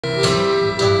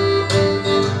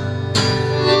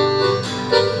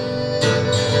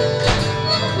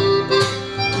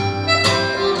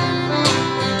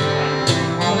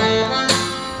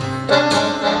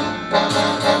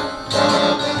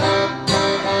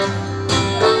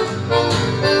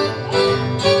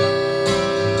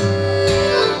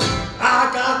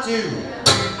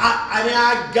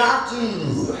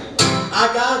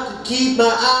keep my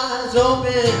eyes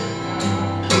open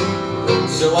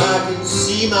so I can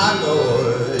see my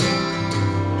Lord.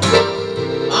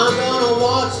 I'm gonna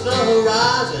watch the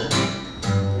horizon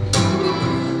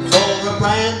for a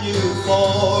brand new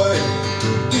Ford.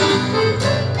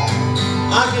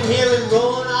 I can hear it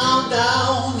rolling on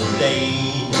down the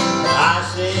lane.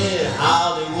 I said,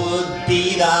 Hollywood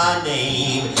be thy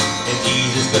name, and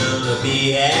Jesus gonna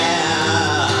be here,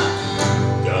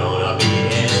 gonna be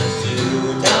here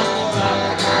soon.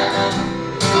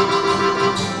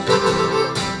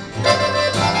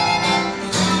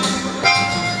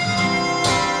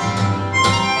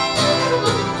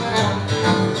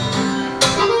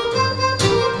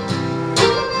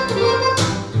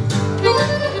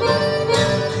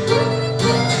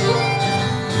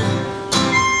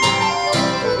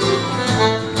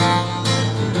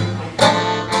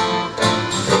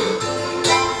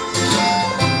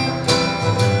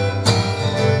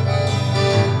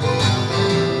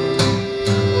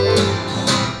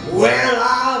 Well,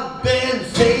 I've been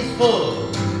faithful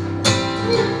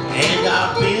and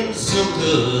I've been so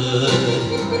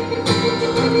good,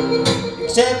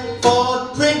 except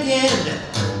for drinking,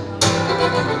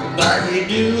 but he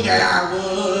knew that I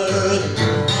would.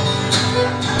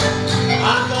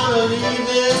 I'm gonna leave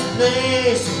this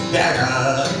place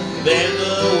better than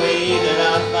the way that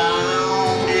I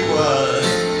found it was.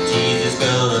 Jesus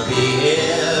gonna be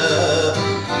here,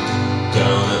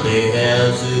 gonna be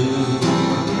here soon.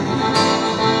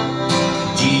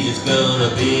 Jesus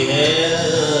gonna be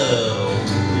here.